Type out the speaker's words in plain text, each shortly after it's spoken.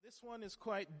This one is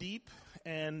quite deep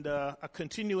and a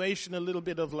continuation a little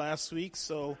bit of last week,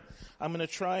 so I'm going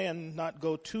to try and not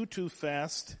go too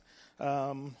fast.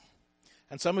 And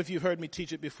some of you have heard me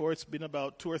teach it before. It's been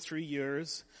about 2 or 3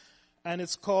 years. And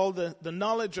it's called the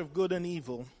knowledge of good and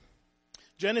evil.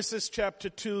 Genesis chapter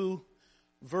 2,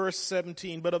 verse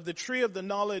 17. But of the tree of the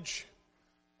knowledge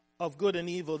of good and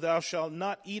evil thou shalt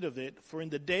not eat of it, for in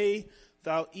the day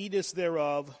thou eatest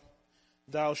thereof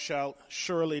thou shalt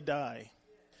surely die.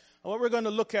 And what we're going to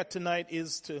look at tonight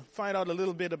is to find out a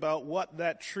little bit about what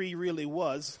that tree really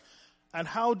was and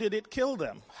how did it kill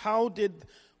them?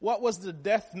 What was the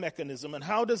death mechanism and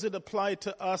how does it apply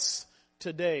to us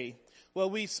today? Well,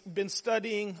 we've been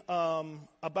studying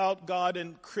about God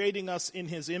and creating us in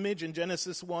His image in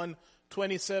Genesis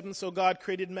 1:27. So God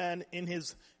created man in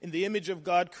the image of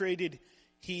God created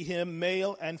He him,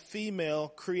 male and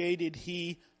female created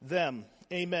He them.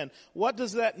 Amen. What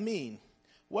does that mean?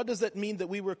 What does that mean that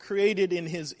we were created in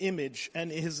His image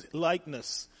and His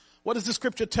likeness? What does the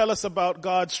scripture tell us about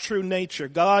God's true nature?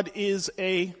 God is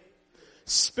a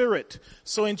spirit.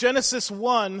 So in Genesis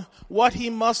 1, what He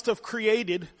must have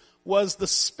created was the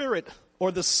spirit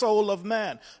or the soul of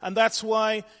man. And that's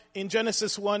why in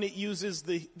Genesis 1 it uses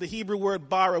the Hebrew word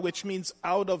bara, which means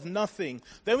out of nothing.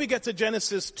 Then we get to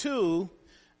Genesis 2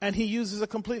 and He uses a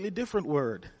completely different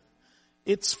word.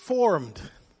 It's formed.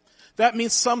 That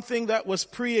means something that was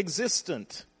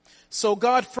pre-existent. So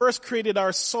God first created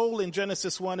our soul in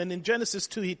Genesis 1, and in Genesis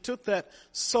 2 He took that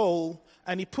soul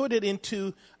and He put it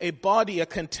into a body, a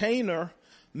container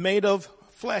made of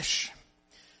flesh.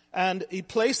 And He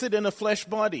placed it in a flesh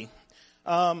body.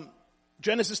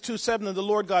 Genesis 2:7, and the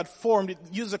Lord God formed. It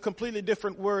uses a completely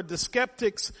different word. The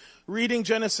skeptics reading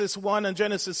Genesis 1 and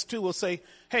Genesis 2 will say,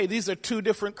 hey, these are two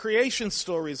different creation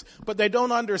stories. But they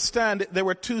don't understand there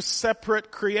were two separate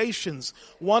creations,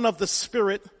 one of the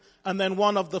spirit and then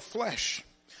one of the flesh.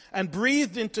 And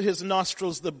breathed into His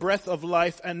nostrils the breath of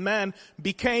life, and man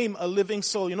became a living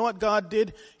soul. You know what God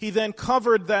did? He then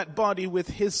covered that body with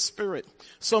His spirit.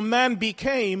 So man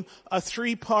became a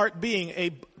three-part being,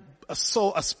 a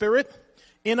soul, a spirit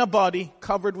in a body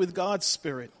covered with God's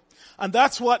spirit. And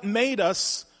that's what made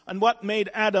us and what made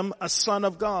Adam a son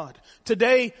of God.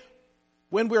 Today,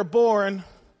 when we're born,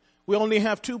 we only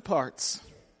have two parts.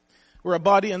 We're a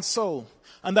body and soul.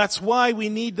 And that's why we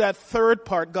need that third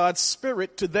part, God's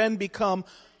spirit, to then become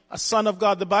a son of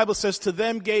God. The Bible says, to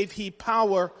them gave He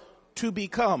power to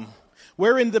become.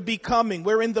 We're in the becoming.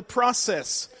 We're in the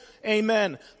process.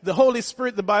 Amen. The Holy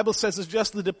Spirit, the Bible says, is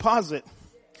just the deposit.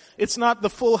 It's not the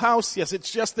full house, yes.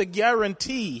 It's just the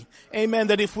guarantee, amen,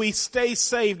 that if we stay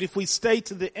saved, if we stay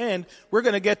to the end, we're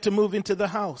going to get to move into the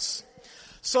house.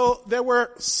 So there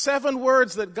were 7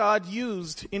 words that God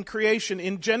used in creation.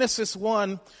 In Genesis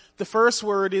 1, the first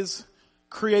word is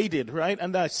created, right?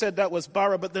 And I said that was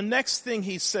bara. But the next thing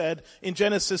He said in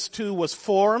Genesis 2 was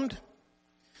formed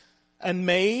and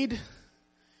made.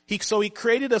 So He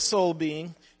created a soul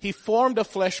being. He formed a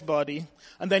flesh body.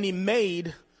 And then He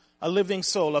made a living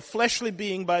soul, a fleshly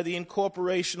being by the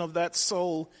incorporation of that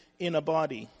soul in a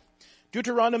body.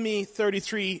 Deuteronomy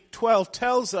 33:12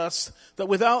 tells us that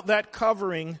without that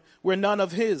covering, we're none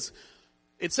of His.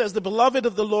 It says, the beloved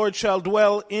of the Lord shall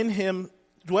dwell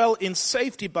in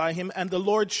safety by Him, and the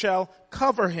Lord shall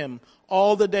cover him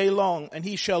all the day long, and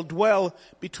he shall dwell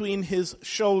between His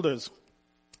shoulders.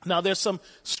 Now, there's some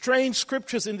strange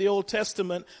scriptures in the Old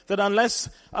Testament that unless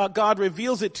God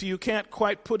reveals it to you, can't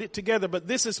quite put it together. But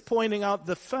this is pointing out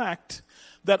the fact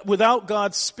that without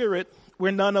God's Spirit,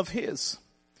 we're none of His.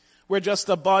 We're just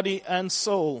a body and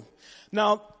soul.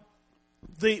 Now,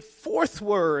 the fourth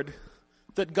word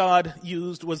that God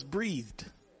used was breathed.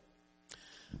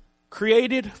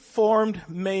 Created, formed,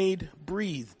 made,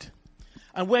 breathed.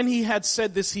 And when He had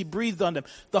said this, He breathed on them.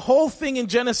 The whole thing in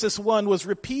Genesis 1 was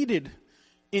repeated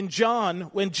in John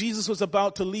when Jesus was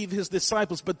about to leave His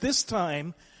disciples. But this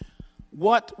time,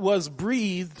 what was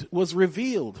breathed was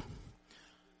revealed.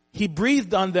 He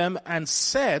breathed on them and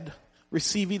said,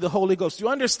 receive ye the Holy Ghost. You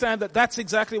understand that that's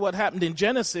exactly what happened in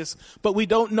Genesis, but we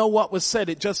don't know what was said.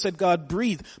 It just said God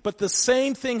breathed. But the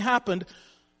same thing happened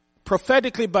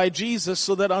prophetically by Jesus,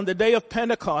 so that on the day of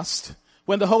Pentecost,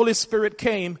 when the Holy Spirit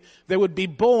came, there would be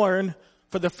born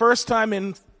for the first time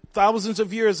in thousands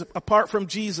of years apart from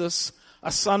Jesus,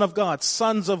 a son of God,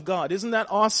 sons of God. Isn't that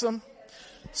awesome?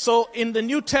 So in the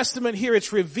New Testament here,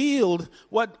 it's revealed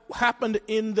what happened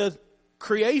in the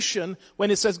creation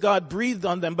when it says God breathed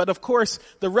on them. But of course,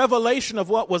 the revelation of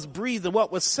what was breathed and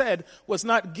what was said was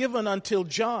not given until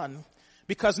John,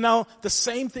 because now the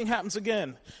same thing happens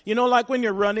again. You know, like when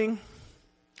you're running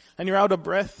and you're out of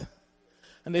breath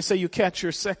and they say you catch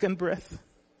your second breath.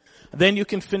 Then you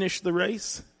can finish the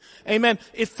race. Amen.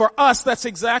 For us, that's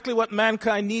exactly what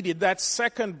mankind needed, that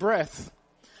second breath.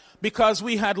 Because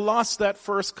we had lost that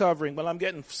first covering. Well, I'm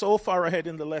getting so far ahead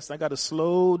in the lesson, I got to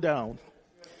slow down.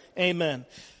 Amen.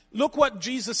 Look what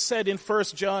Jesus said in 1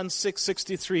 John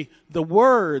 6:63. The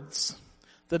words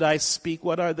that I speak,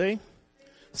 what are they?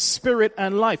 Spirit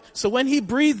and life. So when he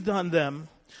breathed on them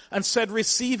and said,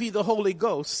 receive ye the Holy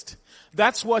Ghost,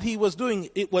 that's what he was doing.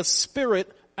 It was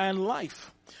spirit and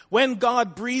life. When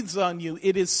God breathes on you,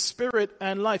 it is spirit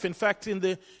and life. In fact, in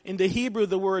the Hebrew,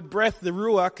 the word breath, the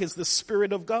ruach, is the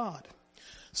Spirit of God.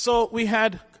 So we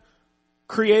had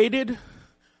created,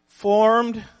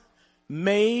 formed,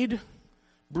 made,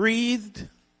 breathed.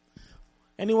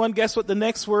 Anyone guess what the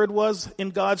next word was in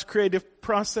God's creative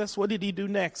process? What did he do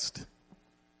next?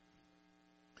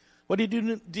 What did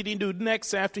he do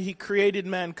next after he created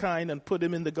mankind and put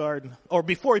him in the garden? Or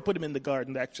before he put him in the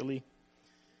garden, actually.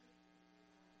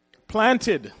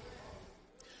 Planted.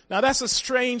 Now that's a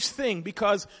strange thing,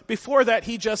 because before that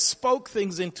he just spoke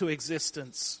things into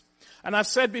existence. And I've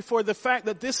said before, the fact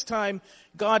that this time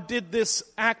God did this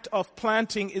act of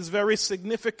planting is very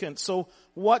significant. So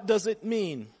what does it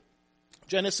mean?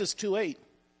 Genesis 2:8.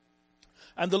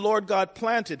 And the Lord God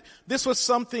planted. This was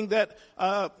something that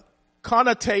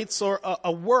connotates or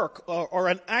a work or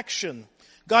an action.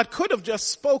 God could have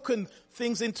just spoken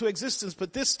things into existence,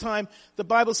 but this time the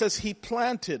Bible says he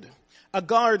planted a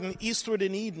garden eastward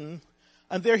in Eden,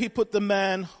 and there he put the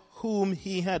man whom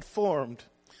he had formed.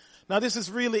 Now this is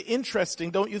really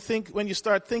interesting, don't you think, when you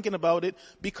start thinking about it,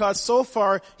 because so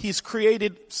far he's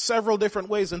created several different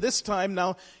ways, and this time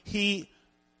now he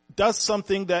does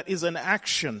something that is an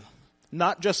action,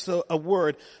 not just a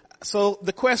word. So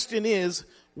the question is,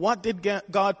 what did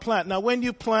God plant? Now when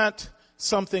you plant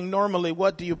something normally,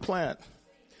 what do you plant?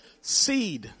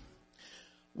 Seed.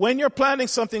 When you're planting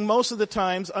something, most of the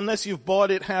times, unless you've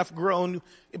bought it half grown,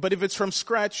 but if it's from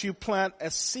scratch, you plant a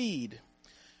seed.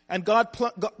 And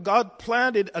God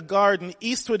planted a garden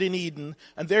eastward in Eden,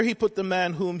 and there he put the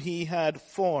man whom he had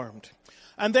formed.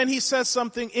 And then he says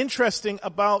something interesting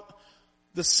about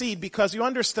the seed, because you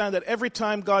understand that every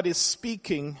time God is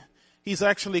speaking, he's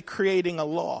actually creating a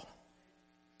law.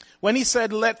 When he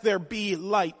said, let there be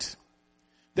light,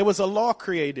 there was a law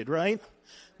created, right?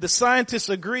 The scientists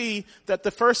agree that the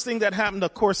first thing that happened,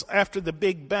 of course, after the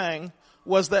Big Bang,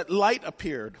 was that light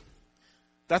appeared.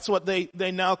 That's what they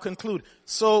now conclude.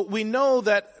 So we know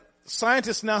that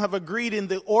scientists now have agreed in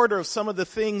the order of some of the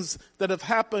things that have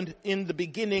happened in the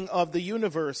beginning of the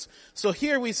universe. So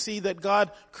here we see that God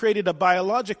created a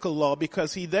biological law,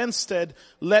 because he then said,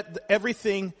 let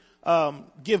everything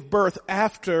give birth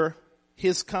after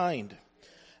his kind.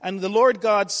 And the Lord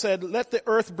God said, let the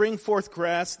earth bring forth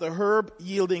grass, the herb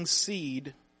yielding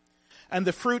seed, and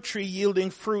the fruit tree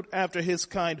yielding fruit after his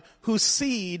kind, whose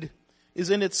seed is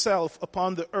in itself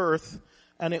upon the earth.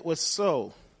 And it was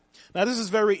so. Now this is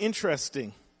very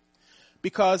interesting,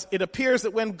 because it appears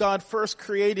that when God first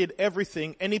created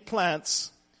everything, any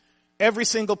plants, every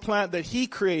single plant that he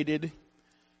created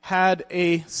had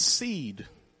a seed.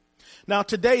 Now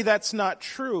today that's not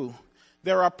true.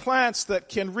 There are plants that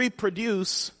can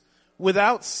reproduce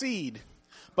without seed,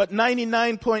 but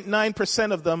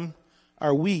 99.9% of them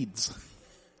are weeds,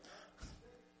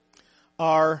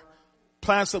 are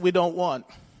plants that we don't want.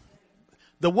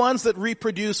 The ones that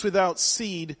reproduce without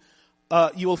seed,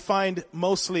 you will find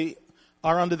mostly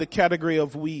are under the category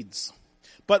of weeds.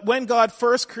 But when God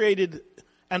first created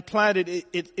and planted,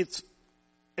 it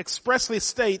expressly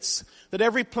states that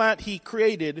every plant he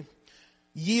created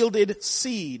yielded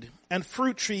seed, and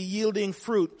fruit tree yielding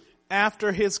fruit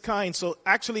after his kind. So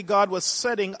actually God was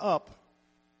setting up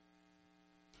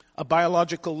a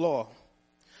biological law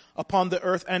upon the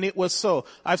earth, and it was so.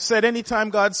 I've said anytime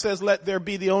God says let there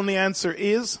be, the only answer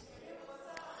is.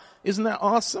 Isn't that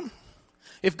awesome?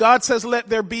 If God says let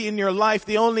there be in your life,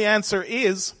 the only answer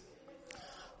is.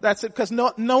 That's it, because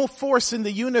no force in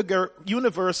the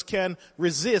universe can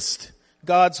resist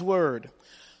God's word.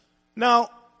 Now,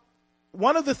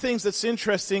 one of the things that's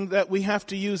interesting that we have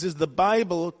to use is the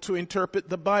Bible to interpret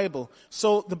the Bible.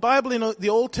 So the Bible in the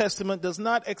Old Testament does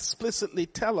not explicitly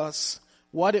tell us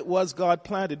what it was God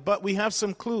planted, but we have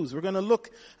some clues. We're going to look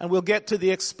and we'll get to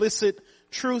the explicit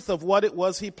truth of what it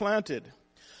was he planted.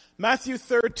 Matthew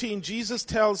 13, Jesus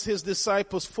tells his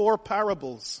disciples 4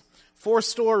 parables, 4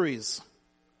 stories.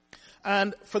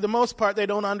 And for the most part, they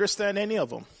don't understand any of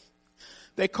them.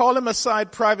 They call him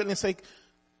aside privately and say,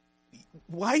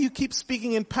 why you keep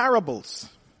speaking in parables?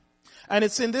 And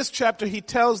it's in this chapter he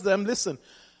tells them, listen,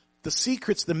 the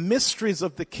secrets, the mysteries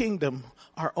of the kingdom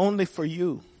are only for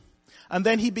you. And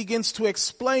then he begins to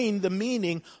explain the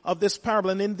meaning of this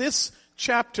parable. And in this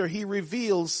chapter, he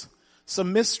reveals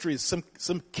some mysteries,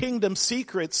 some kingdom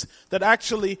secrets that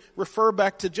actually refer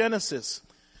back to Genesis.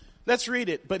 Let's read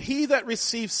it. But he that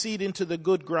receives seed into the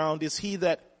good ground is he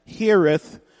that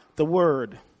heareth the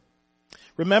word.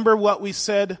 Remember what we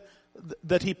said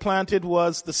that he planted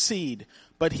was the seed.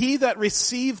 But he that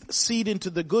received seed into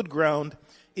the good ground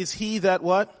is he that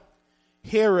what?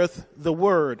 Heareth the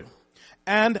word,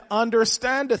 and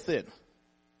understandeth it,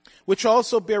 which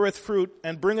also beareth fruit,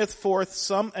 and bringeth forth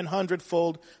some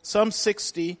 100-fold, some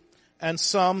 60, and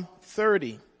some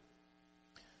 30.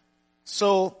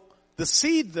 So the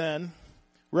seed then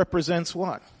represents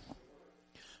what?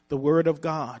 The word of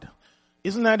God.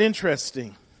 Isn't that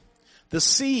interesting? The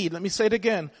seed, let me say it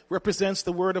again, represents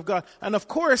the word of God. And of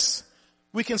course,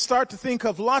 we can start to think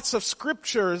of lots of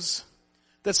scriptures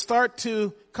that start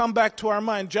to come back to our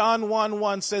mind. John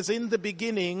 1:1 says, in the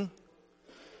beginning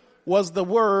was the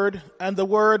Word, and the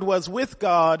Word was with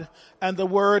God, and the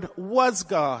Word was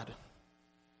God.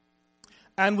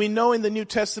 And we know in the New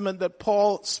Testament that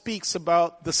Paul speaks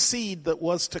about the seed that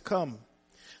was to come.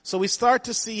 So we start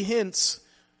to see hints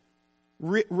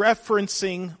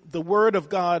referencing the Word of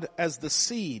God as the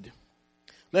seed.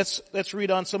 Let's read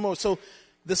on some more. So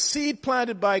the seed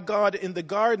planted by God in the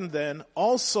garden then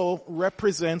also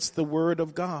represents the Word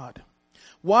of God.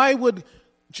 Why would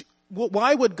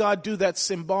God do that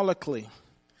symbolically?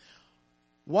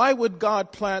 Why would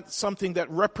God plant something that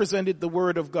represented the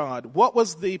Word of God? What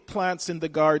was the plants in the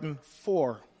garden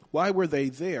for? Why were they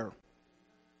there?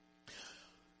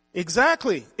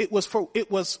 Exactly. It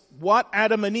was what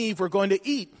Adam and Eve were going to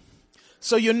eat.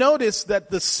 So you notice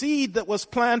that the seed that was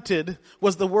planted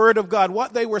was the Word of God.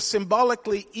 What they were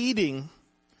symbolically eating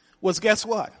was, guess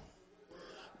what?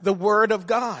 The Word of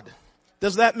God.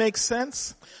 Does that make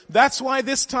sense? That's why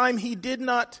this time he did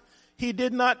not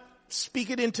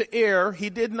speak it into air. He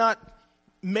did not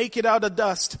make it out of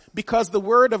dust, because the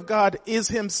Word of God is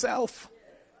Himself.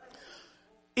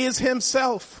 Is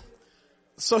Himself.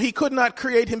 So he could not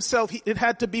create himself. It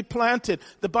had to be planted.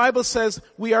 The Bible says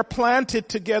we are planted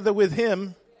together with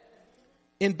Him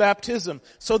in baptism.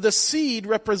 So the seed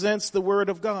represents the Word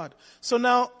of God. So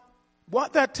now,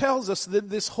 what that tells us, that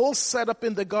this whole setup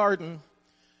in the garden,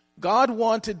 God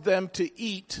wanted them to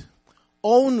eat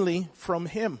only from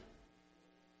Him.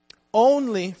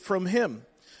 Only from Him.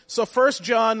 So 1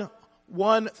 John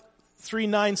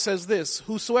 1:3-9 says this,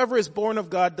 whosoever is born of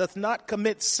God doth not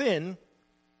commit sin,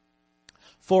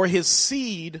 for his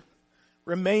seed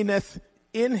remaineth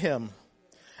in him.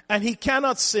 And he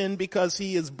cannot sin because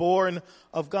he is born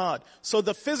of God. So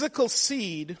the physical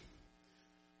seed,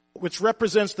 which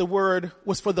represents the Word,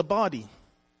 was for the body.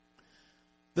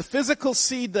 The physical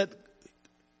seed that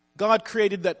God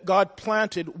created, that God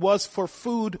planted, was for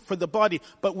food for the body.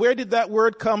 But where did that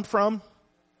word come from?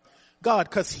 God,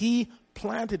 because He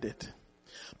planted it.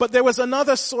 But there was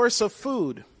another source of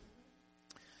food.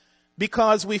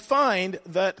 Because we find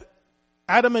that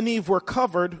Adam and Eve were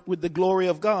covered with the glory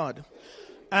of God.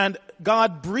 And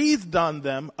God breathed on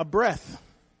them a breath.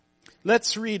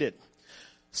 Let's read it.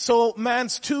 So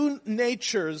man's two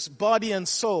natures, body and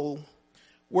soul,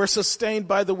 were sustained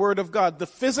by the Word of God. The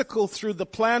physical through the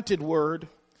planted Word,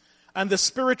 and the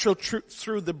spiritual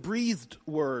through the breathed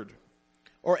Word,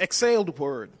 or exhaled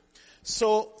Word.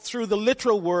 So through the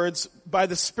literal words, by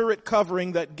the Spirit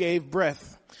covering that gave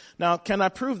breath. Now, can I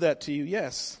prove that to you?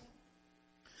 Yes.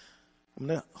 I'm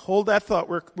going to hold that thought.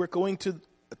 We're going to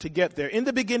get there. In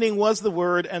the beginning was the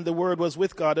Word, and the Word was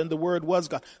with God, and the Word was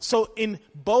God. So in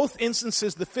both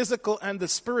instances, the physical and the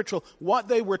spiritual, what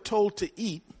they were told to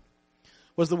eat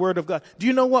was the Word of God. Do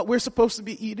you know what we're supposed to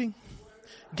be eating?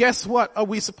 Guess what are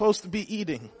we supposed to be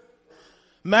eating?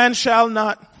 Man shall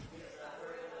not,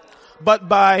 but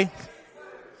by...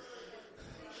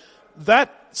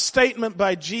 That statement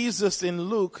by Jesus in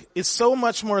Luke is so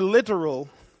much more literal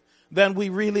than we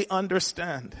really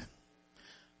understand.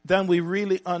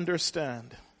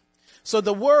 So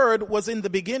the Word was in the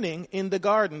beginning in the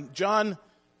garden. John,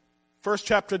 first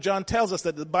chapter, John tells us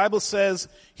that the Bible says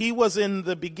He was in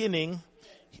the beginning.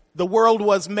 The world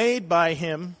was made by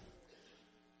Him,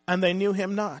 and they knew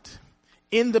Him not.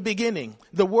 In the beginning,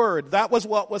 the Word, that was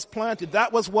what was planted.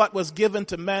 That was what was given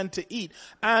to man to eat.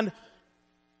 And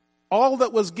all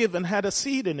that was given had a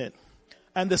seed in it.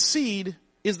 And the seed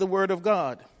is the Word of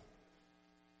God.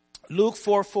 Luke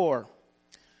 4:4.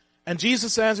 And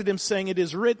Jesus answered him, saying, it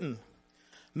is written,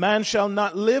 man shall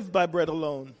not live by bread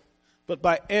alone, but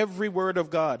by every word of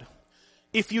God.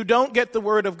 If you don't get the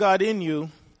Word of God in you,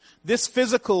 this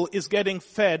physical is getting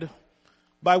fed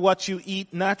by what you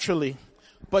eat naturally.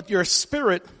 But your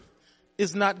spirit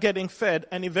is not getting fed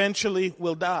and eventually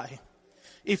will die.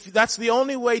 If that's the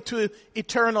only way to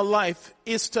eternal life,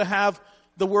 is to have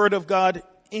the Word of God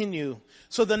in you.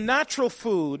 So the natural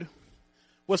food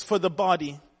was for the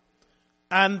body,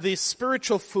 and the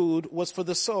spiritual food was for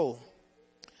the soul.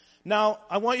 Now,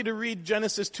 I want you to read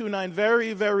Genesis 2:9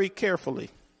 very, very carefully.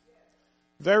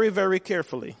 Very, very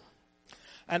carefully.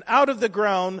 And out of the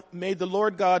ground made the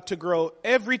Lord God to grow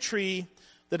every tree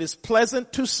that is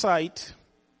pleasant to sight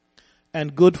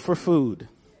and good for food.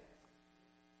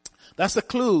 That's a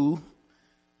clue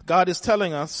God is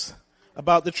telling us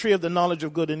about the tree of the knowledge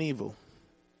of good and evil.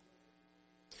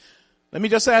 Let me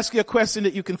just ask you a question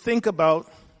that you can think about.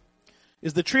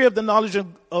 Is the tree of the knowledge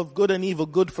of good and evil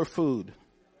good for food?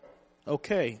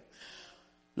 Okay.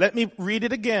 Let me read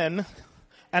it again.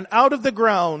 And out of the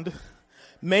ground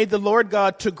made the Lord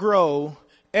God to grow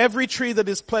every tree that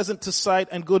is pleasant to sight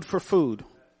and good for food.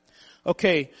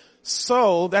 Okay,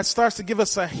 so that starts to give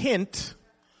us a hint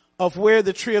of where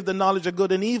the tree of the knowledge of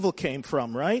good and evil came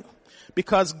from, right?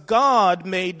 Because God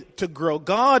made to grow,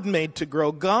 God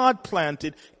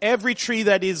planted every tree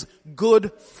that is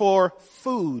good for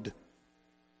food.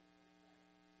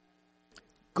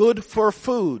 Good for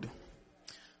food.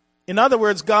 In other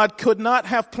words, God could not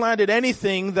have planted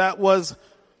anything that was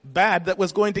bad, that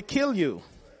was going to kill you.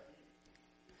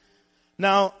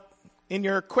 Now, in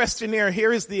your questionnaire,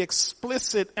 here is the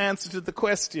explicit answer to the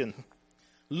question.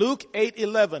 Luke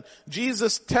 8:11.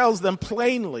 Jesus tells them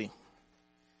plainly.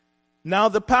 Now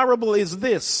the parable is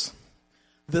this.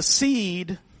 The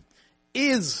seed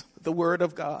is the word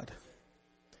of God.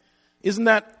 Isn't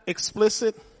that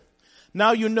explicit?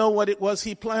 Now you know what it was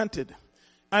he planted.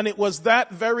 And it was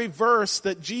that very verse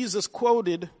that Jesus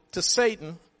quoted to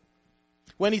Satan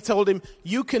when he told him,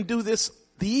 you can do this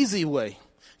the easy way.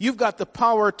 You've got the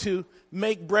power to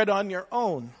make bread on your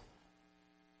own.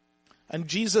 And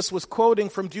Jesus was quoting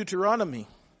from Deuteronomy.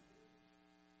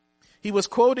 He was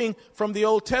quoting from the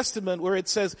Old Testament where it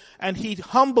says, and he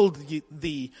humbled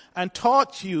thee and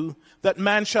taught you that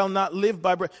man shall not live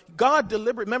by bread. God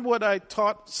deliberately, remember what I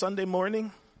taught Sunday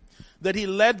morning? That he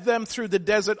led them through the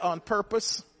desert on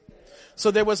purpose.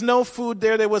 So there was no food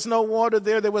there, there was no water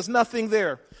there was nothing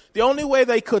there. The only way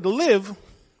they could live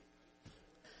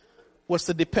was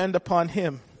to depend upon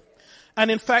him.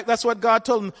 And in fact, that's what God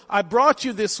told them. I brought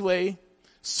you this way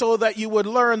so that you would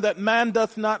learn that man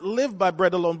doth not live by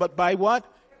bread alone, but by what?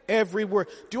 Every word.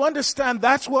 Do you understand?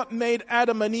 That's what made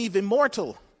Adam and Eve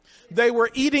immortal. They were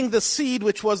eating the seed,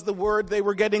 which was the word. They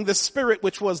were getting the spirit,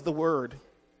 which was the word.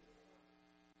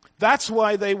 That's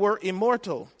why they were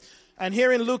immortal. And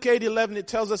here in Luke 8:11, it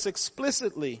tells us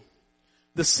explicitly,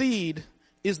 the seed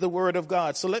is the word of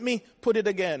God. So let me put it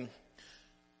again.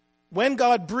 When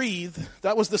God breathed,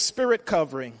 that was the spirit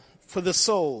covering for the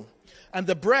soul. And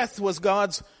the breath was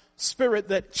God's spirit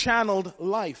that channeled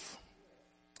life.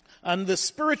 And the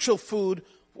spiritual food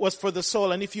was for the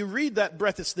soul. And if you read that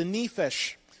breath, it's the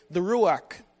nephesh, the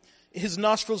ruach. His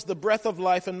nostrils, the breath of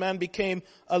life, and man became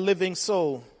a living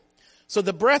soul. So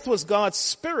the breath was God's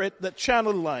spirit that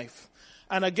channeled life.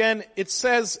 And again, it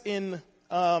says in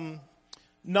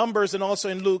Numbers and also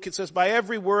in Luke, it says, by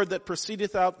every word that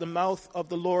proceedeth out the mouth of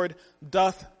the Lord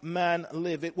doth man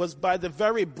live. It was by the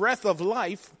very breath of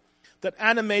life that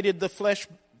animated the flesh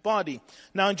body.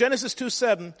 Now in Genesis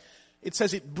 2:7, it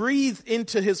says it breathed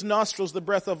into his nostrils the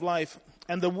breath of life.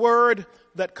 And the word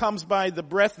that comes by the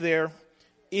breath there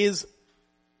is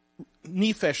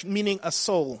nephesh, meaning a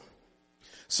soul.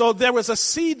 So there was a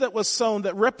seed that was sown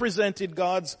that represented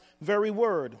God's very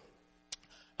word.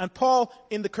 And Paul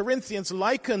in the Corinthians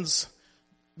likens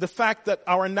the fact that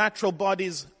our natural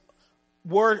bodies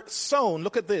were sown.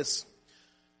 Look at this.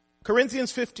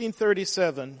 Corinthians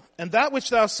 15:37. And that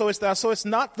which thou sowest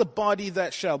not the body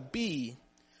that shall be,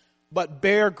 but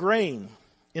bare grain.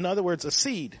 In other words, a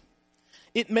seed.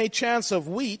 It may chance of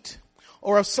wheat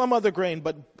or of some other grain,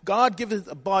 but God giveth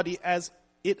a body as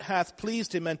it hath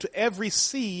pleased him, and to every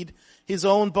seed his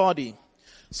own body.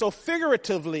 So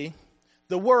figuratively,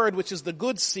 the word, which is the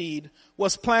good seed,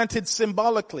 was planted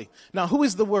symbolically. Now, who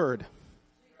is the word?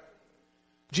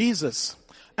 Jesus.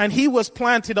 And he was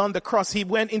planted on the cross. He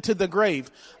went into the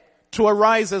grave to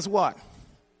arise as what?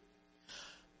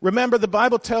 Remember, the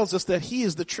Bible tells us that he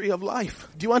is the tree of life.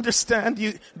 Do you understand?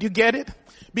 Do you get it?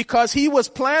 Because he was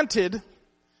planted,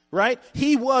 right?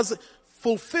 He was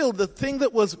fulfilled. The thing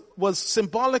that was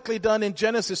symbolically done in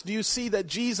Genesis. Do you see that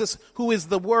Jesus, who is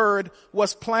the Word,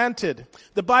 was planted?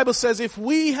 The Bible says if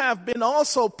we have been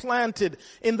also planted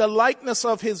in the likeness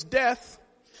of his death,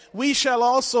 we shall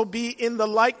also be in the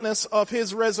likeness of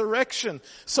his resurrection.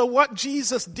 So what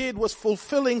Jesus did was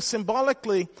fulfilling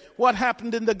symbolically what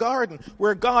happened in the garden,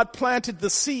 where God planted the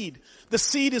seed. The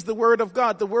seed is the Word of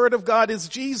God. The Word of God is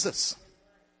Jesus.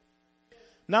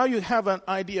 Now you have an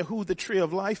idea who the tree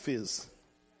of life is.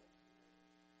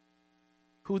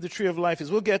 Who the tree of life is.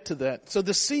 We'll get to that. So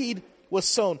the seed was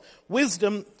sown.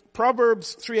 Wisdom,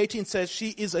 Proverbs 3:18 says, she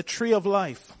is a tree of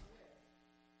life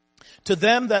to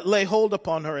them that lay hold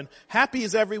upon her, and happy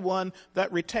is everyone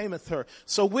that retaineth her.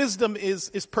 So wisdom is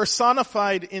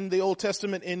personified in the Old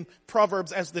Testament in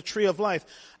Proverbs as the tree of life.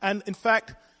 And in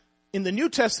fact, in the New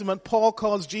Testament, Paul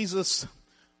calls Jesus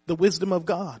the wisdom of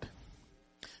God.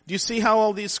 Do you see how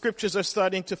all these scriptures are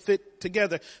starting to fit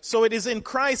together? So it is in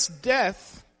Christ's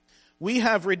death we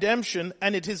have redemption,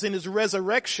 and it is in his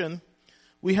resurrection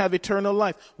we have eternal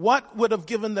life. What would have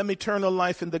given them eternal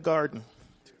life in the garden?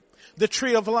 The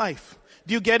tree of life.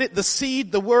 Do you get it? The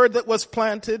seed, the word that was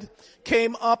planted,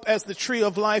 came up as the tree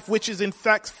of life, which is in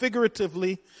fact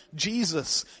figuratively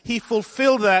Jesus. He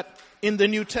fulfilled that in the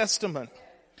New Testament.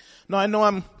 Now I know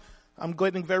I'm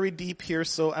going very deep here,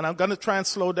 and I'm going to try and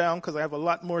slow down because I have a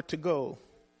lot more to go.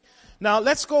 Now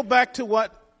let's go back to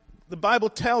what the Bible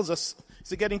tells us.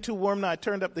 Is it getting too warm now? I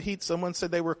turned up the heat. Someone said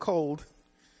they were cold.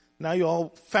 Now you're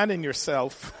all fanning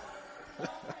yourself.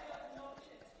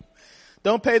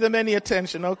 Don't pay them any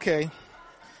attention. Okay.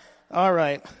 All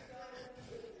right.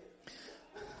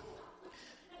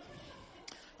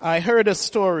 I heard a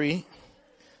story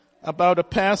about a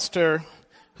pastor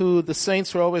who the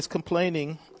saints were always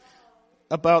complaining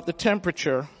about the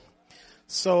temperature.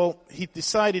 So he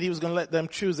decided he was going to let them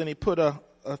choose, and he put a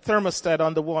thermostat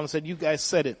on the wall and said, you guys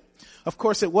set it. Of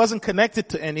course, it wasn't connected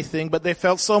to anything, but they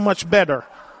felt so much better.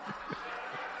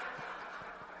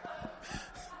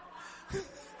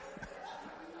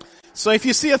 So if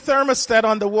you see a thermostat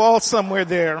on the wall somewhere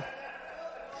there,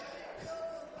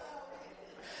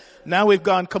 now we've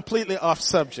gone completely off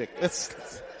subject.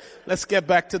 Let's get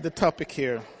back to the topic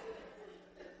here.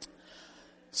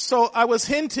 So I was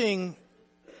hinting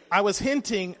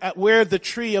at where the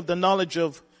tree of the knowledge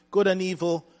of good and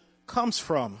evil comes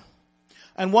from.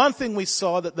 And one thing we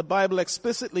saw that the Bible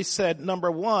explicitly said, number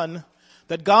one,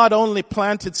 that God only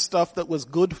planted stuff that was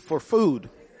good for food.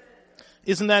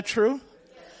 Isn't that true?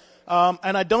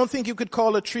 And I don't think you could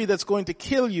call a tree that's going to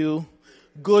kill you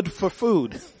good for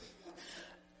food.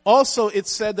 Also, it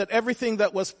said that everything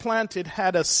that was planted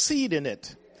had a seed in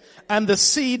it. And the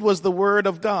seed was the Word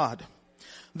of God.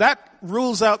 That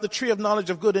rules out the tree of knowledge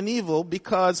of good and evil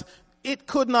because it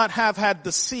could not have had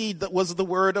the seed that was the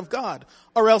Word of God,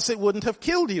 or else it wouldn't have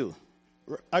killed you.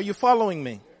 Are you following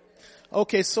me?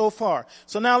 Okay, so far.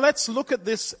 So now let's look at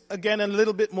this again in a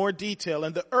little bit more detail.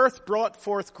 And the earth brought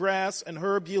forth grass and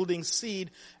herb yielding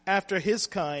seed after his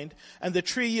kind, and the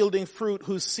tree yielding fruit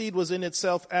whose seed was in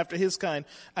itself after his kind.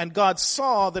 And God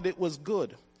saw that it was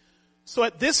good. So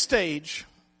at this stage,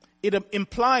 it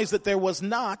implies that there was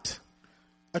not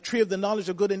a tree of the knowledge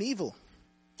of good and evil.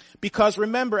 Because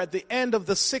remember, at the end of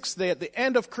the sixth day, at the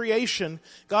end of creation,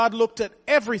 God looked at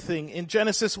everything in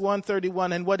Genesis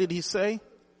 1:31, and what did he say?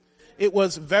 It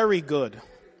was very good.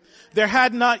 There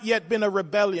had not yet been a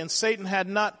rebellion. Satan had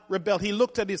not rebelled. He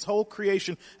looked at his whole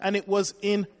creation and it was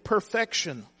in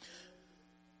perfection.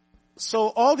 So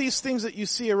all these things that you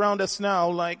see around us now,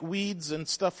 like weeds and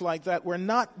stuff like that, were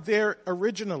not there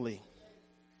originally.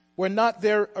 Were not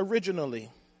there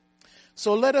originally.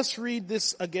 So let us read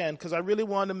this again, because I really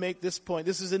want to make this point.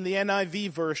 This is in the NIV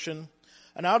version.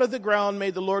 And out of the ground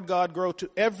made the Lord God grow to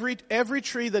every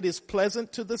tree that is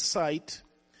pleasant to the sight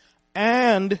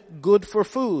and good for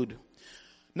food.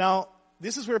 Now,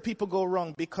 this is where people go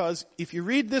wrong, because if you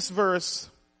read this verse,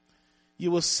 you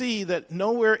will see that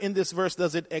nowhere in this verse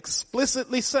does it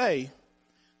explicitly say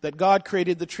that God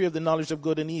created the tree of the knowledge of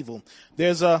good and evil.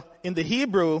 In the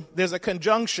Hebrew, there's a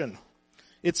conjunction.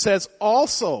 It says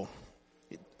also.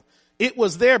 It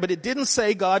was there, but it didn't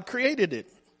say God created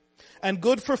it. And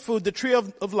good for food, the tree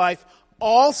of life,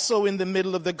 also in the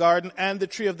middle of the garden, and the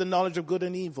tree of the knowledge of good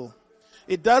and evil.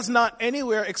 It does not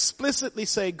anywhere explicitly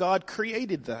say God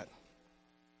created that.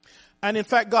 And in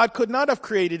fact, God could not have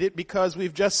created it, because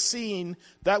we've just seen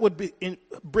that would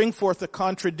bring forth a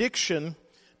contradiction,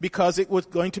 because it was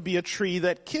going to be a tree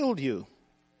that killed you.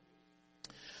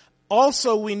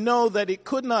 Also, we know that it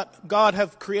could not God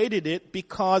have created it,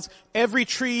 because every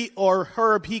tree or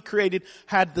herb he created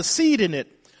had the seed in it.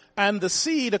 And the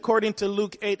seed, according to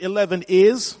Luke 8:11,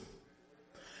 is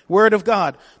Word of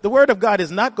God. The Word of God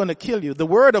is not going to kill you. The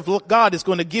Word of God is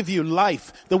going to give you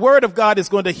life. The Word of God is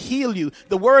going to heal you.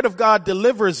 The Word of God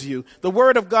delivers you. The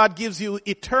Word of God gives you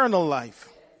eternal life.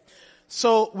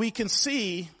 So we can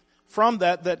see from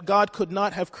that God could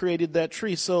not have created that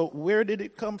tree. So where did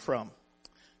it come from?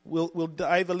 We'll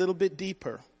dive a little bit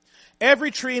deeper.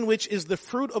 Every tree in which is the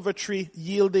fruit of a tree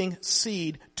yielding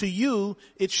seed, to you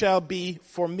it shall be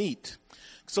for meat.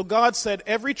 So God said,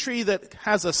 every tree that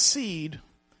has a seed,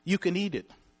 you can eat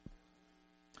it.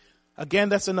 Again,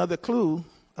 that's another clue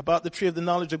about the tree of the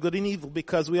knowledge of good and evil,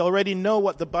 because we already know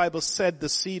what the Bible said the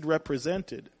seed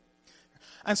represented.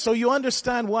 And so you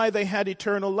understand why they had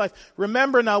eternal life.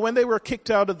 Remember now, when they were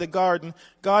kicked out of the garden,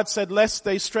 God said, lest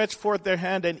they stretch forth their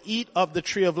hand and eat of the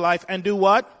tree of life and do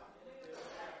what?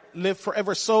 Live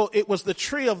forever. So it was the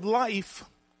tree of life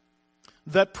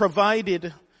that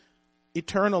provided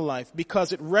eternal life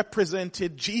because it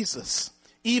represented Jesus.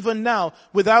 Even now,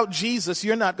 without Jesus,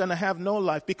 you're not going to have no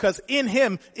life, because in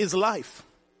him is life.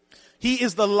 He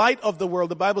is the light of the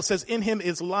world. The Bible says in him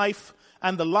is life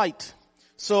and the light.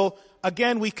 So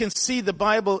again, we can see the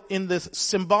Bible in this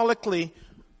symbolically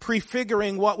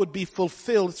prefiguring what would be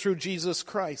fulfilled through Jesus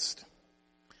Christ.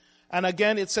 And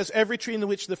again, it says, every tree in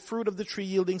which the fruit of the tree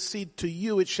yielding seed, to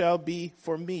you it shall be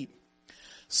for meat.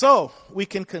 So, we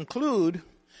can conclude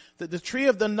that the tree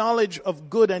of the knowledge of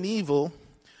good and evil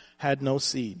had no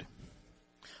seed.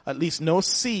 At least no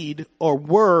seed or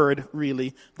word,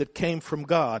 really, that came from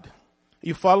God. Are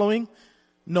you following?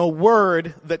 No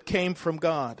word that came from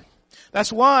God.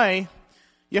 That's why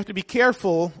you have to be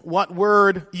careful what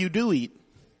word you do eat,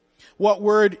 what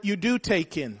word you do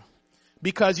take in,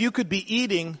 because you could be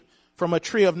eating from a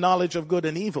tree of knowledge of good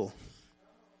and evil.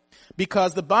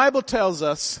 Because the Bible tells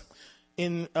us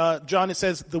in John, it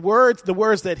says, the words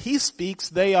that he speaks,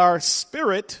 they are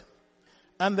spirit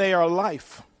and they are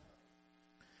life.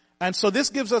 And so this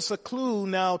gives us a clue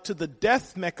now to the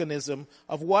death mechanism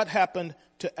of what happened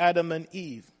to Adam and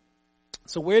Eve.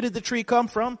 So where did the tree come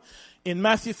from? In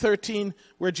Matthew 13,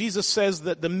 where Jesus says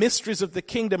that the mysteries of the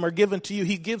kingdom are given to you,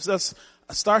 he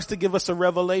starts to give us a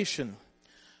revelation.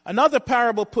 Another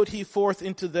parable put he forth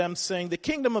into them, saying, the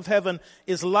kingdom of heaven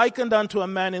is likened unto a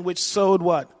man in which sowed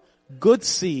what? Good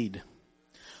seed.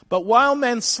 But while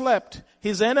men slept,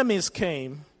 his enemies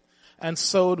came and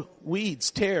sowed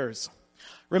weeds, tares.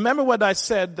 Remember what I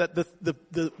said, that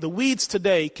the weeds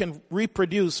today can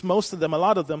reproduce, most of them, a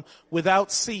lot of them,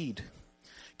 without seed.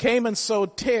 Came and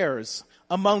sowed tares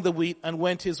among the wheat and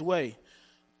went his way.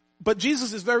 But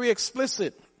Jesus is very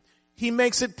explicit. He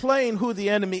makes it plain who the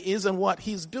enemy is and what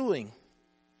he's doing.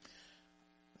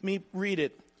 Let me read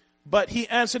it. But he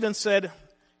answered and said,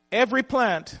 every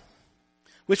plant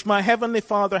which my heavenly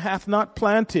Father hath not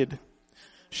planted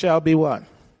shall be what?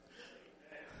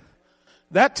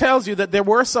 That tells you that there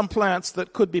were some plants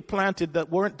that could be planted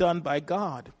that weren't done by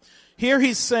God. Here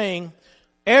he's saying,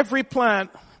 every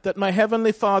plant that my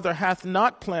heavenly Father hath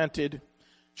not planted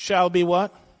shall be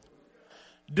what?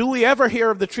 Do we ever hear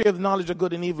of the tree of knowledge of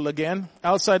good and evil again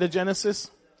outside of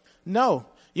Genesis? No.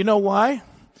 You know why?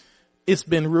 It's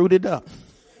been rooted up.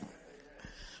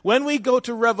 When we go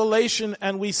to Revelation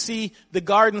and we see the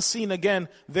garden scene again,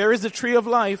 there is a tree of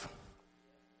life,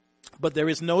 but there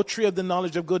is no tree of the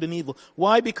knowledge of good and evil.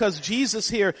 Why? Because Jesus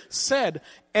here said,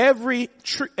 every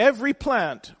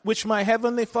plant which my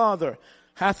heavenly Father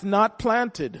hath not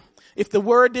planted. If the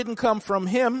word didn't come from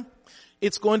him,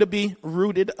 it's going to be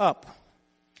rooted up.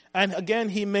 And again,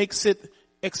 he makes it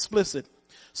explicit.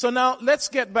 So now let's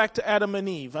get back to Adam and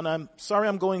Eve. And I'm sorry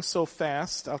I'm going so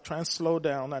fast. I'll try and slow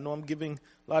down. I know I'm giving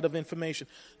a lot of information.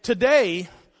 Today,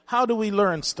 how do we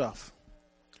learn stuff?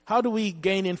 How do we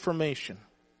gain information?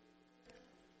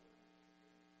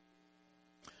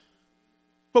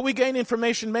 But we gain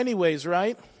information many ways,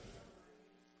 right?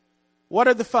 What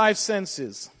are the five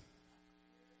senses?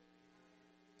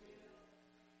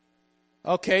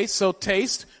 Okay, so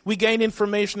taste. We gain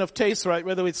information of taste, right?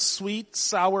 Whether it's sweet,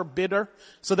 sour, bitter.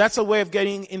 So that's a way of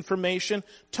getting information.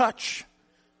 Touch.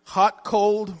 Hot,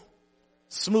 cold,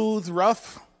 smooth,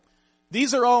 rough.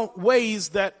 These are all ways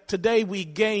that today we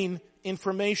gain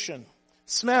information.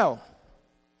 Smell.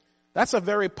 That's a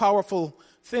very powerful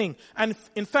thing. And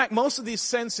in fact, most of these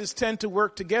senses tend to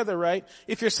work together, right?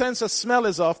 If your sense of smell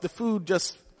is off, the food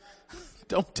just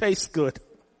don't taste good.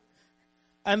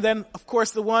 And then, of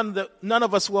course, the one that none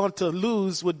of us want to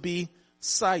lose would be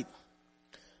sight.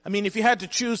 I mean, if you had to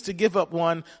choose to give up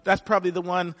one, that's probably the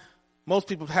one most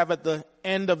people have at the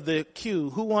end of the queue.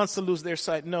 Who wants to lose their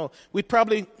sight? No. We'd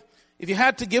probably, if you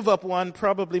had to give up one,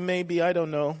 probably maybe, I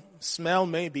don't know, smell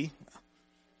maybe.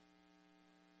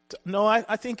 No,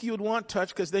 I think you would want touch,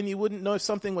 because then you wouldn't know if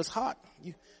something was hot.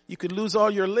 You could lose all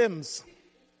your limbs.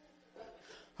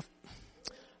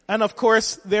 And of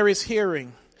course, there is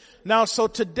hearing. Now, so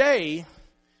today,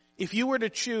 if you were to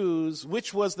choose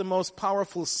which was the most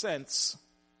powerful sense,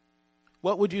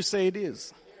 what would you say it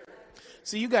is?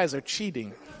 See, you guys are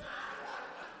cheating.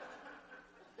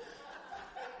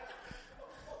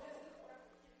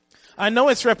 I know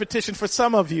it's repetition for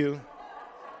some of you.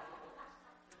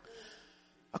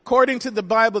 According to the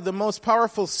Bible, the most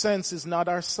powerful sense is not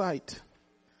our sight,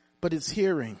 but it's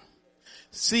hearing.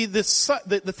 See, the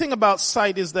thing about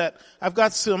sight is that I've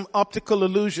got some optical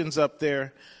illusions up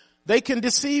there. They can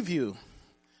deceive you.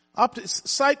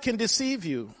 Sight can deceive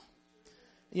you.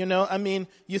 You know, I mean,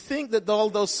 you think that all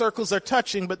those circles are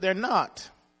touching, but they're not.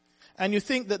 And you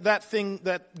think that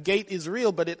that gate is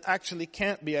real, but it actually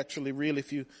can't be actually real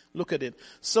if you look at it.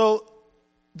 So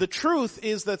the truth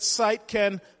is that sight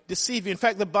can deceive you. In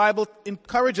fact, the Bible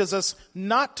encourages us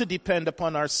not to depend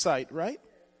upon our sight, right?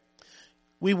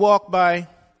 We walk by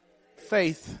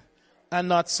faith and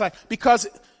not sight. Because,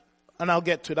 and I'll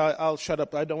get to it, I'll shut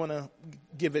up, I don't want to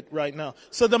give it right now.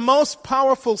 So the most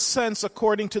powerful sense,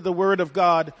 according to the Word of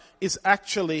God, is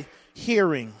actually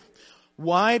hearing.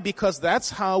 Why? Because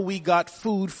that's how we got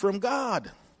food from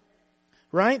God.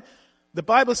 Right? The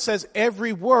Bible says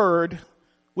every word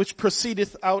which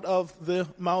proceedeth out of the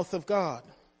mouth of God.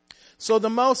 So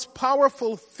the most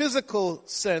powerful physical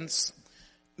sense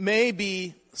may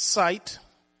be sight,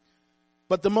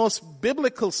 but the most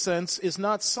biblical sense is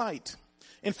not sight.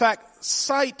 In fact,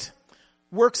 sight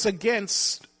works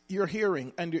against your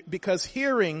hearing, and because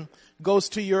hearing goes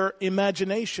to your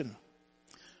imagination.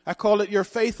 I call it your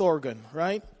faith organ,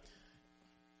 right?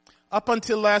 Up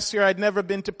until last year, I'd never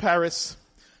been to Paris.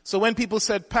 So when people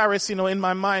said Paris, you know, in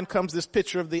my mind comes this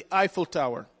picture of the Eiffel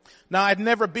Tower. Now, I'd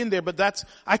never been there, but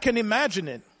I can imagine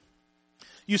it.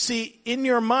 You see, in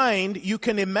your mind, you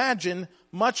can imagine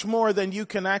much more than you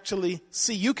can actually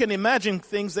see. You can imagine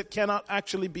things that cannot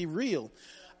actually be real.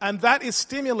 And that is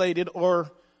stimulated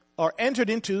or entered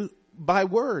into by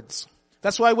words.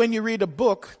 That's why when you read a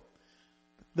book,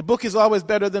 the book is always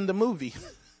better than the movie.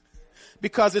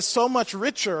 Because it's so much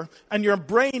richer and your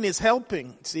brain is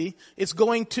helping, see? It's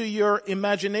going to your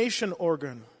imagination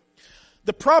organ.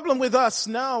 The problem with us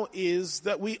now is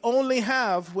that we only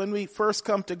have, when we first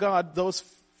come to God, those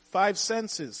 5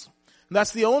 senses. And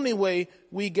that's the only way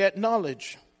we get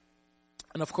knowledge.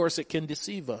 And of course it can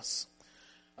deceive us.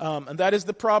 And that is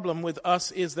the problem with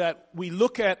us, is that we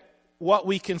look at what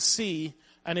we can see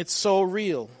and it's so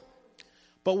real.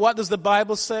 But what does the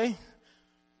Bible say?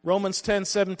 Romans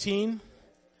 10:17.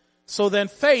 So then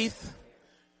faith,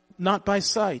 not by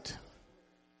sight.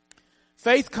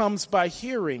 Faith comes by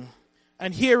hearing.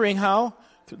 And hearing how?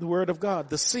 Through the Word of God,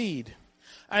 the seed.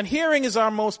 And hearing is our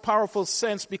most powerful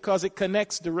sense because it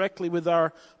connects directly with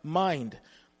our mind.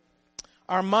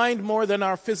 Our mind more than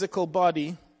our physical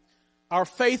body. Our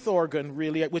faith organ,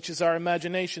 really, which is our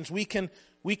imaginations. We can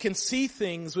see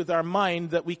things with our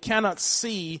mind that we cannot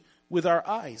see with our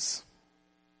eyes.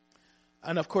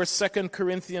 And of course, 2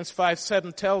 Corinthians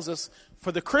 5:7 tells us,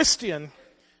 for the Christian,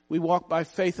 we walk by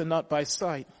faith and not by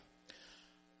sight.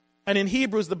 And in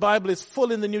Hebrews, the Bible is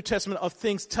full in the New Testament of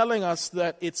things telling us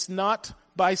that it's not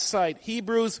by sight.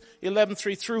 Hebrews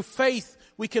 11:3, through faith,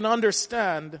 we can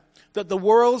understand that the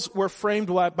worlds were framed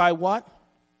by what?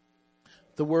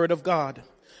 The Word of God.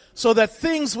 So that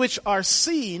things which are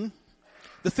seen,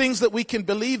 the things that we can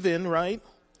believe in, right,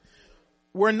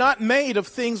 were not made of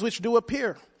things which do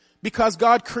appear. Because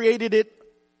God created it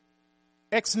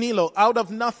ex nihilo, out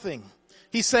of nothing.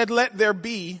 He said, let there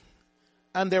be,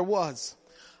 and there was.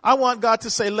 I want God to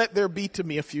say, let there be to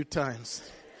me a few times.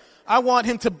 I want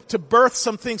Him to birth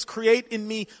some things, create in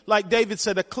me, like David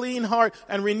said, a clean heart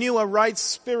and renew a right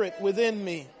spirit within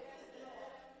me.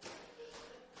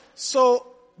 So,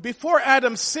 before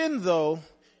Adam sinned though,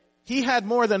 he had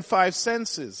more than 5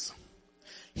 senses.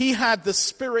 He had the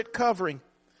spirit covering,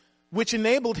 which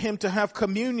enabled him to have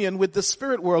communion with the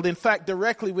spirit world, in fact,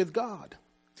 directly with God.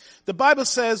 The Bible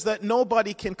says that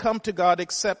nobody can come to God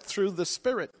except through the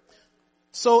Spirit.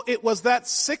 So it was that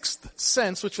 6th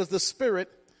sense, which was the Spirit,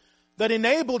 that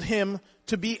enabled him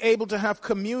to be able to have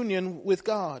communion with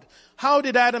God. How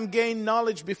did Adam gain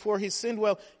knowledge before he sinned?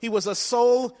 Well, he was a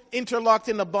soul interlocked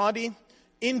in a body,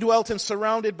 indwelt and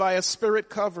surrounded by a spirit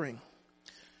covering.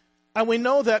 And we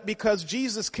know that because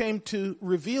Jesus came to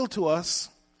reveal to us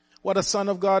what a son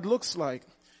of God looks like.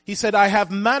 He said, I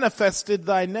have manifested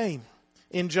thy name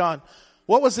in John.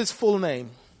 What was his full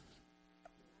name?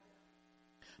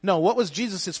 No, what was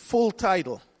Jesus' full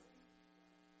title?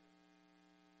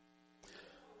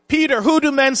 Peter, who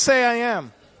do men say I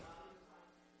am?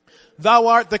 Thou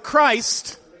art the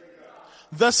Christ,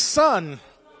 the Son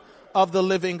of the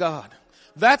living God.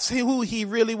 That's who he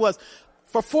really was.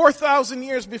 For 4,000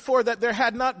 years before that, there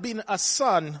had not been a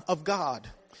son of God.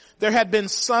 There had been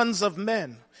sons of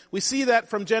men. We see that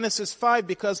from Genesis 5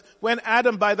 because when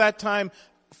Adam by that time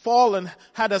fallen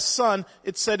had a son,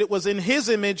 it said it was in his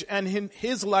image and in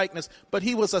his likeness, but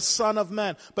he was a son of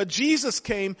man. But Jesus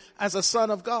came as a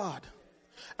son of God.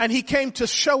 And he came to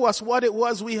show us what it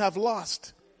was we have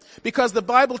lost. Because the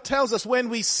Bible tells us when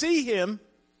we see him,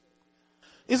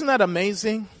 isn't that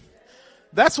amazing?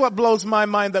 That's what blows my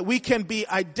mind, that we can be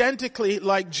identically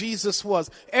like Jesus was.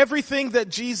 Everything that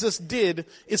Jesus did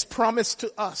is promised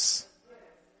to us.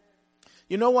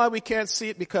 You know why we can't see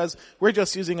it? Because we're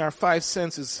just using our five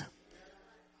senses.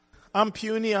 I'm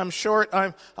puny, I'm short,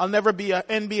 I'll never be an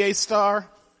NBA star.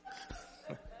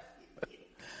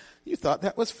 You thought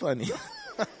that was funny.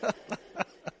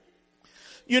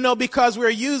 You know, because we're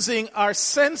using our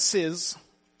senses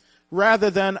rather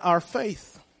than our faith.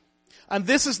 And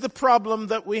this is the problem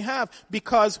that we have,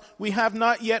 because we have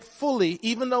not yet fully,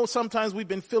 even though sometimes we've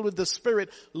been filled with the Spirit,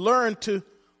 learned to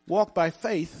walk by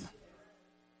faith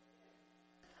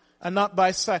and not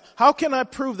by sight. How can I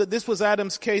prove that this was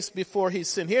Adam's case before he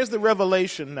sinned? Here's the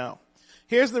revelation now.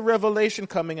 Here's the revelation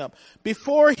coming up.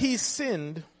 Before he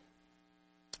sinned,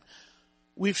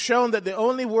 we've shown that the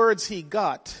only words he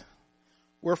got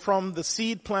were from the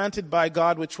seed planted by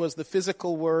God, which was the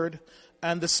physical word,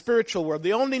 and the spiritual word.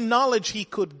 The only knowledge he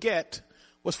could get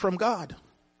was from God.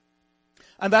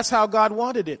 And that's how God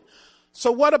wanted it.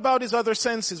 So what about his other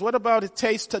senses? What about his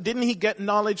taste? Didn't he get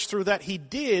knowledge through that? He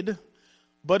did,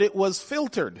 but it was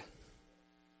filtered.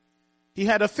 He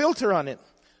had a filter on it.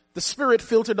 The Spirit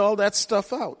filtered all that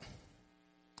stuff out.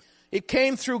 It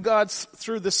came through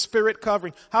the Spirit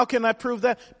covering. How can I prove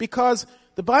that? Because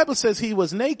the Bible says he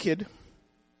was naked,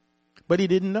 but he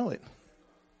didn't know it.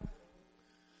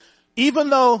 Even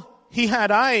though he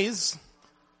had eyes,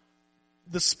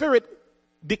 the Spirit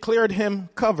declared him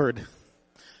covered.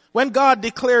 When God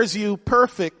declares you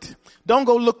perfect, don't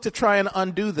go look to try and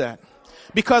undo that.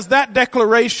 Because that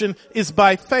declaration is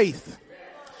by faith.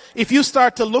 If you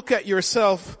start to look at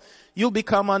yourself, you'll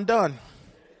become undone.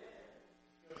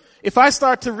 If I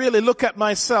start to really look at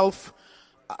myself,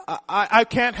 I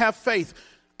can't have faith.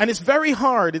 And it's very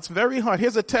hard. It's very hard.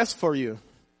 Here's a test for you.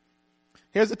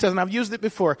 Here's the test, and I've used it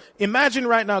before. Imagine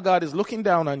right now God is looking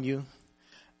down on you,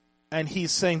 and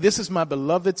he's saying, this is my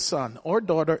beloved son or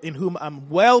daughter in whom I'm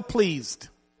well pleased.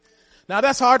 Now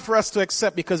that's hard for us to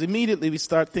accept because immediately we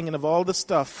start thinking of all the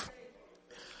stuff,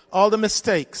 all the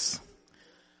mistakes.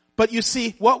 But you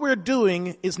see, what we're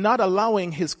doing is not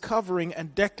allowing his covering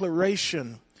and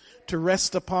declaration to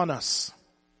rest upon us.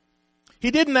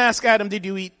 He didn't ask Adam, did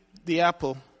you eat the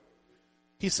apple?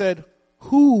 He said,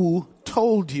 who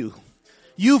told you?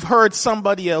 You've heard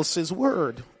somebody else's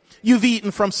word. You've eaten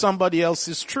from somebody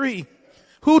else's tree.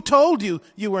 Who told you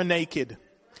you were naked?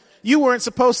 You weren't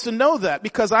supposed to know that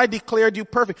because I declared you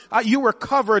perfect. You were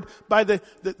covered by the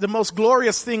most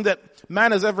glorious thing that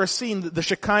man has ever seen, the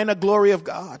Shekinah glory of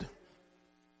God.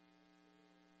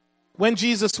 When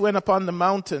Jesus went up on the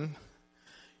mountain,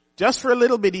 just for a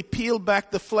little bit, he peeled back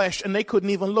the flesh and they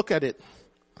couldn't even look at it.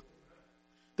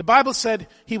 The Bible said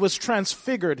he was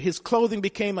transfigured. His clothing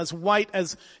became as white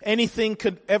as anything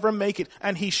could ever make it.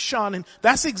 And he shone. And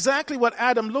that's exactly what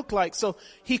Adam looked like. So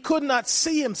he could not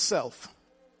see himself.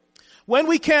 When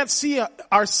we can't see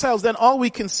ourselves, then all we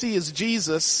can see is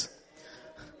Jesus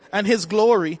and his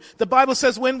glory. The Bible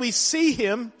says when we see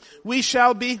him, we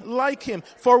shall be like him.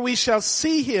 For we shall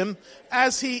see him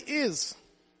as he is.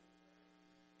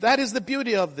 That is the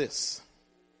beauty of this.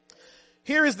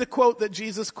 Here is the quote that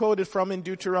Jesus quoted from in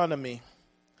Deuteronomy.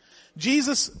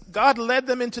 God led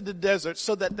them into the desert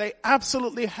so that they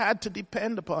absolutely had to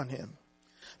depend upon him.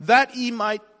 That he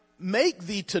might make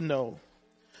thee to know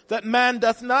that man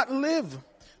doth not live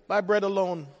by bread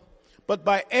alone, but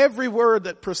by every word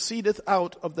that proceedeth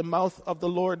out of the mouth of the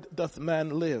Lord doth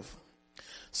man live.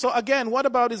 So again, what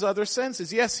about his other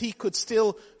senses? Yes, he could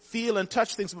still feel and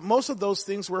touch things, but most of those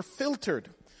things were filtered.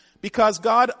 Because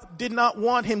God did not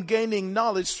want him gaining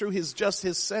knowledge through just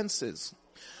his senses.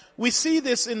 We see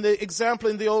this in the example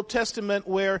in the Old Testament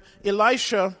where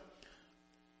Elisha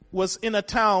was in a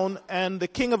town and the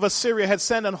king of Assyria had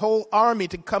sent a whole army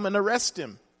to come and arrest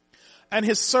him. And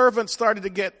his servants started to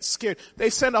get scared.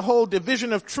 They sent a whole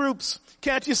division of troops.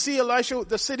 Can't you see, Elisha,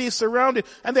 the city is surrounded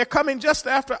and they're coming just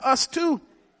after us too.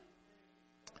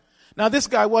 Now this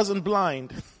guy wasn't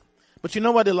blind. But you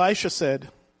know what Elisha said?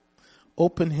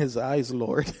 Open his eyes,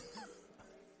 Lord.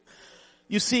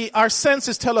 You see, our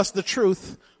senses tell us the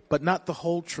truth, but not the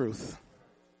whole truth.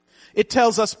 It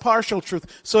tells us partial truth.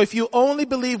 So if you only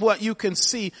believe what you can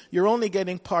see, you're only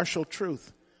getting partial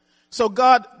truth. So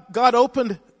God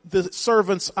opened the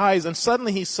servant's eyes, and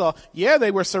suddenly he saw,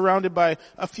 they were surrounded by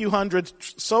a few hundred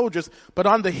soldiers, but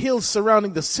on the hills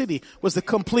surrounding the city was the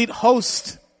complete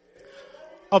host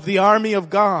of the army of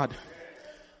God.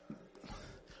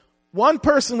 One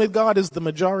person with God is the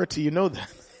majority, you know that.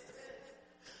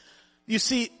 You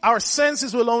see, our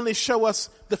senses will only show us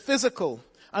the physical,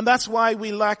 and that's why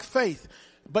we lack faith.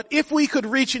 But if we could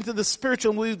reach into the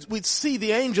spiritual, we'd see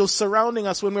the angels surrounding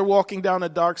us when we're walking down a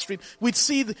dark street. We'd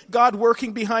see God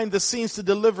working behind the scenes to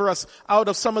deliver us out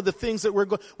of some of the things that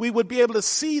we would be able to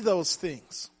see those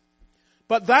things.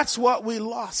 But that's what we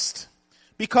lost,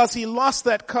 because he lost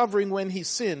that covering when he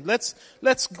sinned.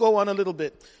 Let's go on a little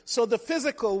bit. So the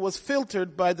physical was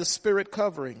filtered by the spirit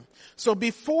covering. So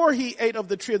before he ate of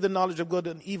the tree of the knowledge of good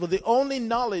and evil, the only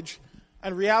knowledge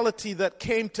and reality that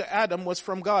came to Adam was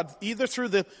from God, either through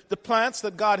the plants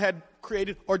that God had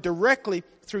created or directly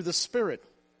through the Spirit,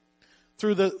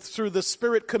 through the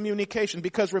Spirit communication.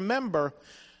 Because remember,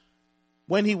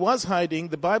 when he was hiding,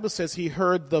 the Bible says he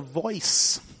heard the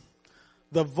voice.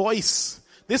 The voice.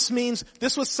 This means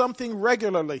this was something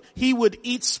regularly. He would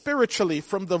eat spiritually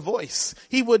from the voice.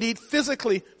 He would eat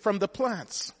physically from the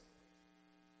plants.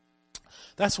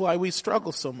 That's why we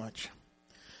struggle so much.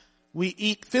 We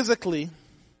eat physically,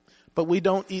 but we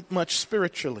don't eat much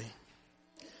spiritually.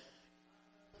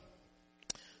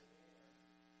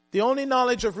 The only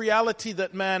knowledge of reality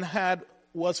that man had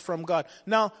was from God.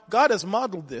 Now, God has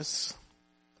modeled this.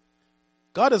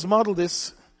 God has modeled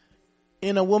this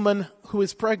in a woman who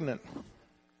is pregnant.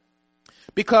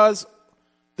 Because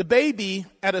the baby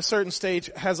at a certain stage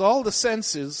has all the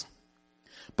senses,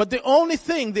 but the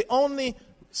only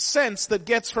sense that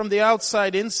gets from the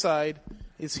outside inside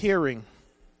is hearing.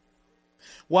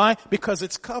 Why? Because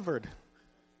it's covered.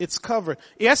 It's covered.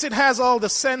 Yes, it has all the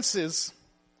senses,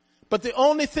 but the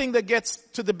only thing that gets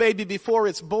to the baby before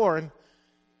it's born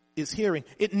is hearing.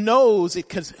 It knows,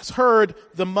 it has heard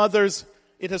the mother's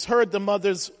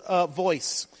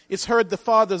voice. It's heard the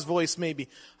father's voice maybe.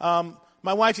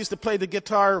 My wife used to play the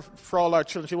guitar for all our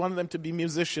children. She wanted them to be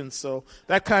musicians, so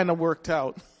that kind of worked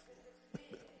out.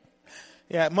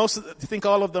 Yeah, I think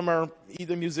all of them are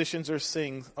either musicians or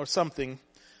sing or something.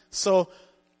 So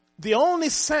the only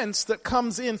sense that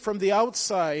comes in from the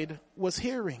outside was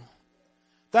hearing.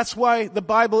 That's why the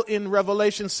Bible in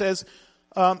Revelation says,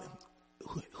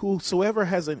 whosoever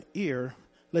has an ear,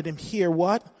 let him hear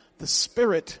what the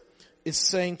Spirit is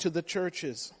saying to the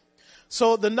churches.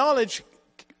 So the knowledge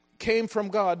came from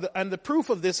God, and the proof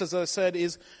of this, as I said,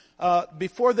 is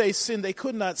before they sinned, they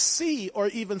could not see or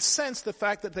even sense the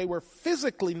fact that they were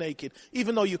physically naked,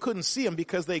 even though you couldn't see them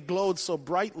because they glowed so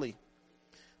brightly.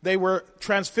 They were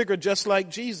transfigured just like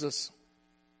Jesus.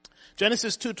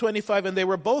 Genesis 2:25, and they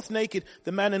were both naked,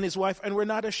 the man and his wife, and were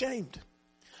not ashamed,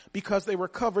 because they were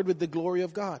covered with the glory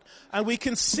of God. And we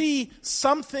can see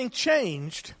something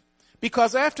changed,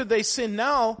 because after they sinned,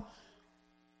 now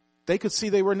they could see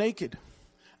they were naked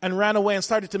and ran away and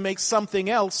started to make something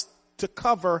else to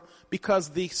cover, because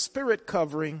the spirit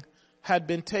covering had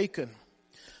been taken.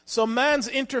 So man's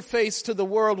interface to the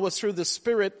world was through the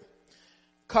spirit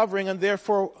covering, and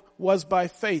therefore was by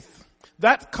faith.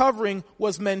 That covering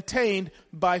was maintained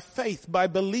by faith, by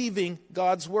believing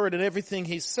God's word and everything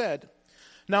he said.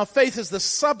 Now faith is the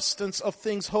substance of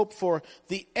things hoped for,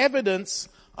 the evidence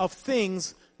of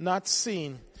things not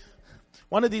seen.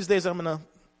 One of these days I'm going to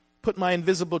put my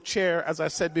invisible chair, as I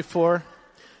said before.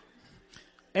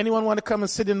 Anyone want to come and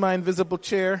sit in my invisible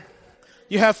chair?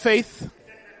 You have faith?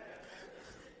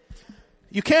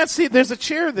 You can't see it. There's a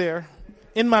chair there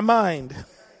in my mind.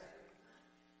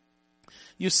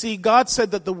 You see, God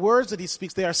said that the words that he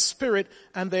speaks, they are spirit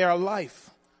and they are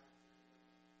life.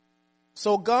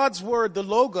 So God's word, the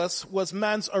Logos, was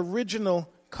man's original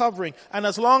covering. And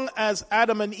as long as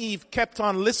Adam and Eve kept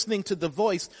on listening to the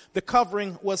voice, the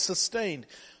covering was sustained.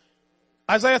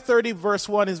 Isaiah 30 verse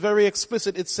 1 is very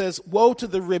explicit. It says, "Woe to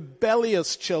the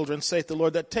rebellious children, saith the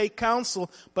Lord, that take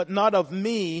counsel, but not of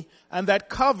me, and that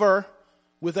cover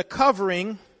with a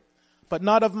covering, but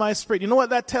not of my spirit." You know what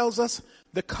that tells us?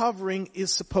 The covering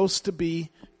is supposed to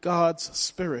be God's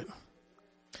spirit.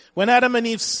 When Adam and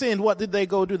Eve sinned, what did they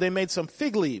go do? They made some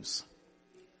fig leaves.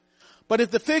 But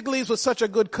if the fig leaves was such a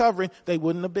good covering, they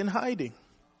wouldn't have been hiding.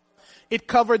 It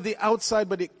covered the outside,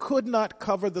 but it could not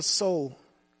cover the soul.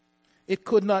 It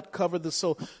could not cover the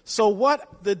soul. So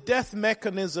what the death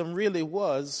mechanism really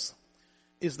was,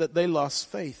 is that they lost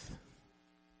faith.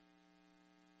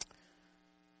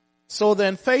 So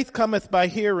then faith cometh by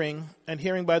hearing, and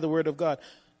hearing by the word of God.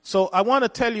 So I want to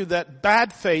tell you that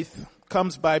bad faith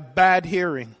comes by bad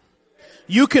hearing.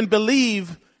 You can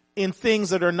believe in things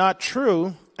that are not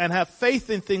true, and have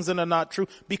faith in things that are not true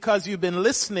because you've been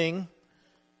listening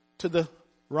to the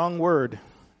wrong word.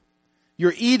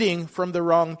 You're eating from the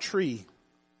wrong tree.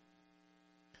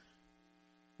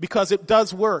 Because it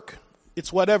does work.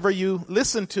 It's whatever you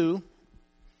listen to,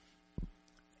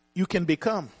 you can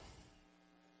become.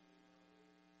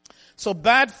 So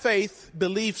bad faith,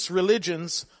 beliefs,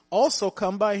 religions also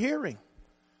come by hearing.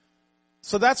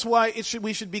 So that's why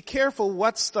we should be careful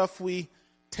what stuff we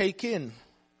take in.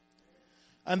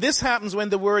 And this happens when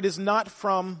the word is not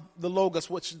from the Logos,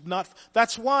 which is not.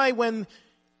 That's why when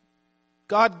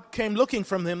God came looking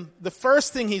from him, the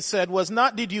first thing he said was,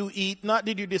 not did you eat, not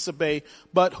did you disobey,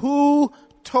 but who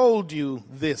told you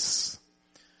this?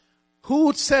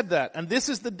 Who said that? And this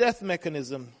is the death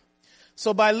mechanism.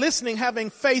 So by listening, having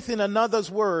faith in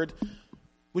another's word,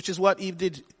 which is what Eve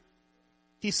did,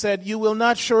 he said, you will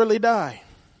not surely die.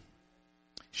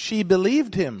 She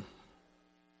believed him.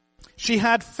 She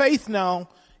had faith now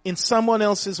in someone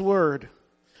else's word.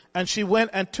 And she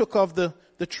went and took of the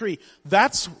tree.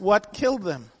 That's what killed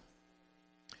them.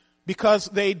 Because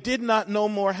they did not no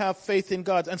more have faith in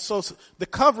God. And so the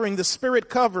covering, the spirit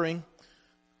covering,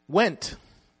 went.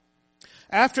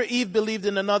 After Eve believed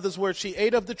in another's word, she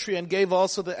ate of the tree and gave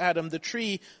also to Adam. The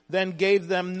tree then gave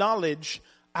them knowledge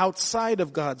outside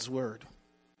of God's word.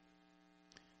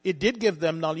 It did give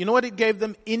them knowledge. You know what it gave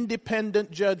them?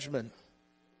 Independent judgment.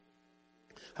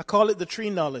 I call it the tree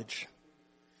knowledge.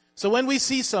 So when we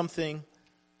see something,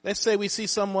 let's say we see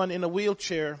someone in a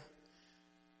wheelchair,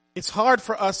 it's hard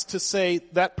for us to say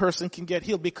that person can get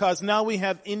healed because now we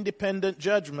have independent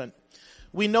judgment.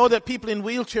 We know that people in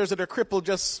wheelchairs that are crippled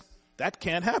that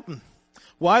can't happen.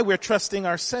 Why? We're trusting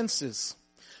our senses.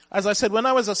 As I said, when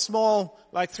I was a small,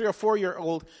 3 or 4 year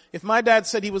old, if my dad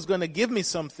said he was going to give me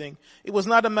something, it was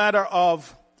not a matter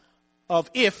of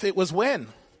if, it was when.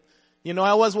 You know, I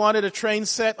always wanted a train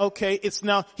set. Okay, it's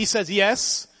now, he says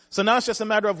yes. So now it's just a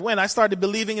matter of when. I started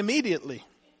believing immediately.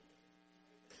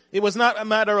 It was not a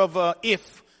matter of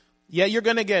if. Yeah, you're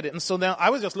going to get it. And so now I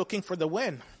was just looking for the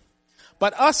when.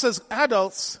 But us as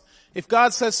adults, if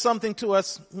God says something to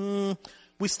us,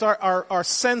 we start, our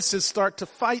senses start to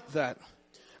fight that.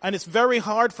 And it's very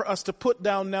hard for us to put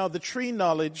down now the tree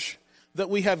knowledge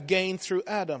that we have gained through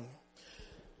Adam.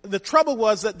 The trouble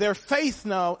was that their faith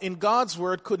now in God's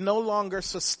word could no longer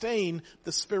sustain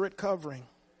the spirit covering.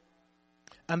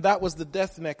 And that was the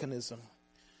death mechanism.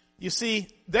 You see,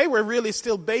 they were really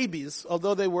still babies,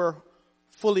 although they were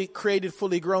fully created,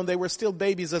 fully grown. They were still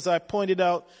babies. As I pointed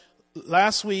out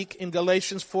last week in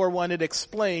Galatians 4:1, it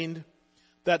explained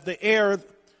that the heir,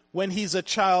 when he's a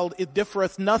child, it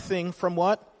differeth nothing from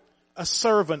what? A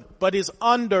servant, but is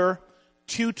under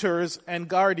tutors and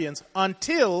guardians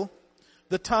until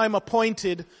the time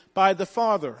appointed by the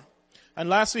Father. And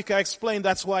last week I explained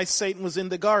that's why Satan was in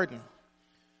the garden.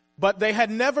 But they had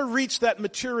never reached that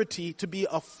maturity to be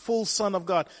a full son of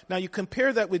God. Now you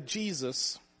compare that with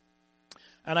Jesus,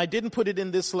 and I didn't put it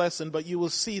in this lesson, but you will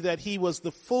see that he was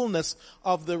the fullness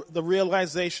of the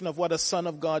realization of what a son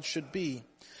of God should be.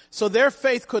 So their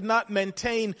faith could not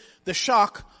maintain the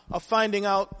shock of finding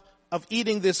out, of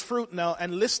eating this fruit now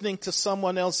and listening to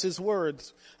someone else's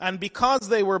words. And because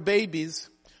they were babies,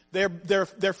 their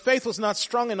faith was not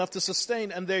strong enough to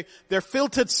sustain, and their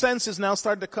filtered senses now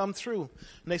started to come through.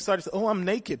 And they started to say, oh, I'm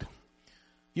naked.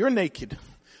 You're naked.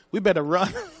 We better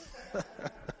run.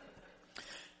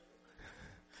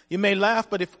 You may laugh,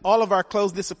 but if all of our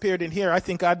clothes disappeared in here, I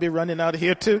think I'd be running out of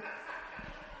here too.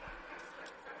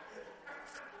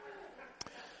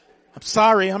 I'm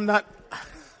sorry, I'm not,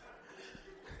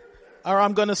 or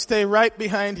I'm going to stay right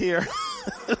behind here.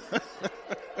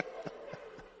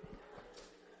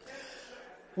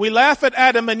 We laugh at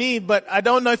Adam and Eve, but I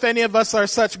don't know if any of us are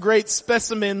such great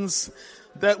specimens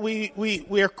that we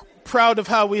are proud of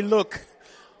how we look,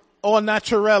 au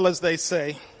naturel, as they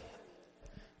say.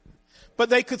 But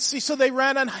they could see, so they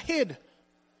ran and hid.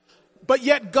 But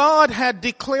yet God had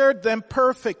declared them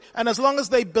perfect. And as long as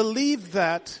they believed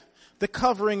that, the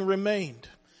covering remained.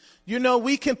 You know,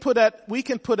 we can put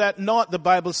at naught, the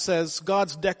Bible says,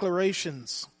 God's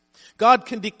declarations. God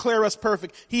can declare us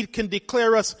perfect. He can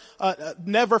declare us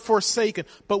never forsaken.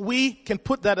 But we can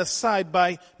put that aside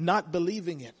by not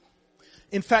believing it.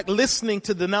 In fact, listening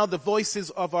to the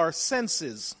voices of our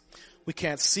senses. We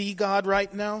can't see God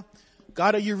right now.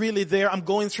 God, are you really there? I'm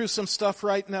going through some stuff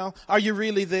right now. Are you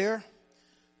really there?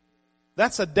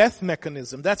 That's a death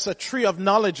mechanism. That's a tree of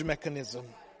knowledge mechanism.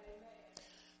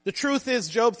 The truth is,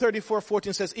 Job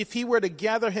 34:14 says, if he were to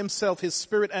gather himself, his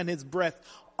spirit and his breath,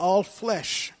 all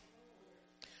flesh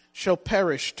shall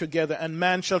perish together, and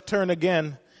man shall turn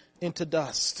again into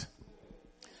dust.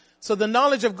 So the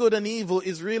knowledge of good and evil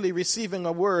is really receiving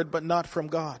a word, but not from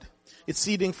God. It's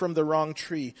eating from the wrong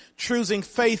tree. Choosing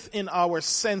faith in our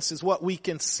senses, what we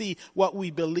can see, what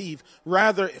we believe,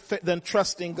 rather than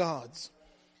trusting God's.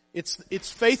 It's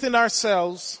faith in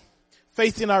ourselves,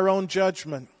 faith in our own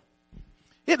judgment.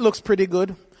 It looks pretty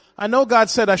good. I know God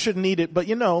said I shouldn't eat it, but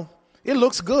it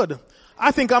looks good.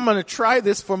 I think I'm going to try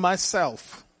this for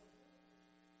myself.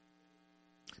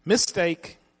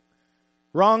 Mistake.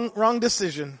 Wrong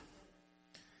decision.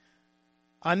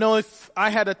 I know if I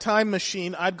had a time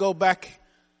machine, I'd go back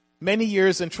many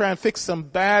years and try and fix some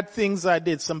bad things I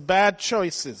did, some bad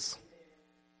choices.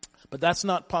 But that's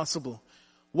not possible.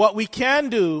 What we can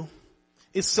do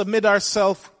is submit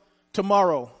ourselves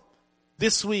tomorrow,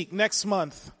 this week, next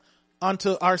month,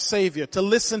 unto our Savior, to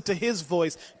listen to His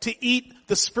voice, to eat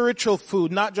the spiritual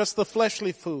food, not just the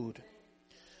fleshly food.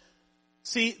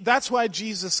 See, that's why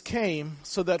Jesus came,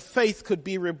 so that faith could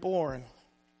be reborn.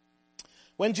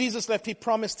 When Jesus left, He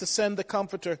promised to send the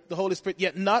Comforter, the Holy Spirit,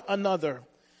 yet not another.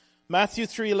 Matthew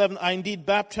 3:11, I indeed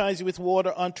baptize you with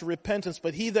water unto repentance,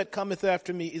 but he that cometh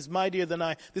after me is mightier than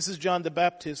I. This is John the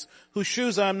Baptist, whose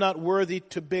shoes I am not worthy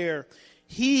to bear.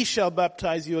 He shall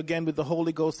baptize you again with the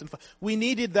Holy Ghost and fire. We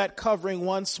needed that covering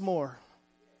once more.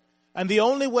 And the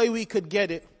only way we could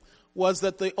get it was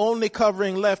that the only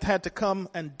covering left had to come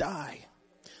and die.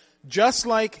 Just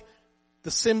like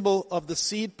the symbol of the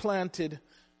seed planted,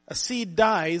 a seed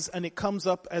dies and it comes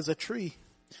up as a tree.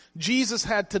 Jesus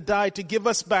had to die to give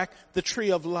us back the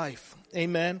tree of life.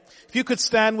 Amen. If you could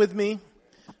stand with me.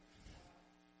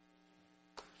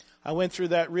 I went through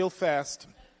that real fast.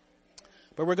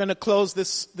 But we're going to close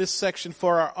this section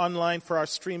for our online, for our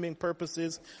streaming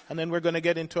purposes, and then we're going to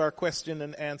get into our question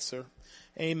and answer.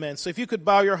 Amen. So if you could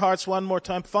bow your hearts one more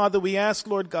time. Father, we ask,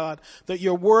 Lord God, that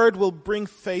your word will bring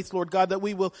faith, Lord God, that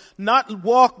we will not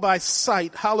walk by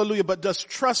sight, hallelujah, but just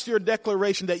trust your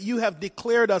declaration that you have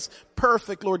declared us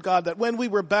perfect, Lord God, that when we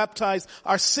were baptized,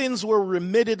 our sins were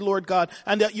remitted, Lord God,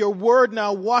 and that your word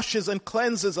now washes and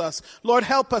cleanses us. Lord,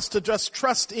 help us to just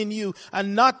trust in you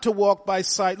and not to walk by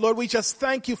sight. Lord, we just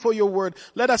thank you for your word.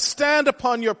 Let us stand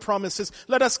upon your promises.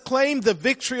 Let us claim the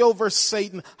victory over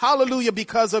Satan. Hallelujah,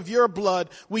 because of your blood.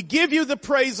 We give you the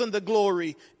praise and the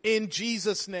glory in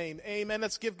Jesus' name. Amen.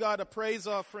 Let's give God a praise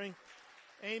offering.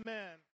 Amen.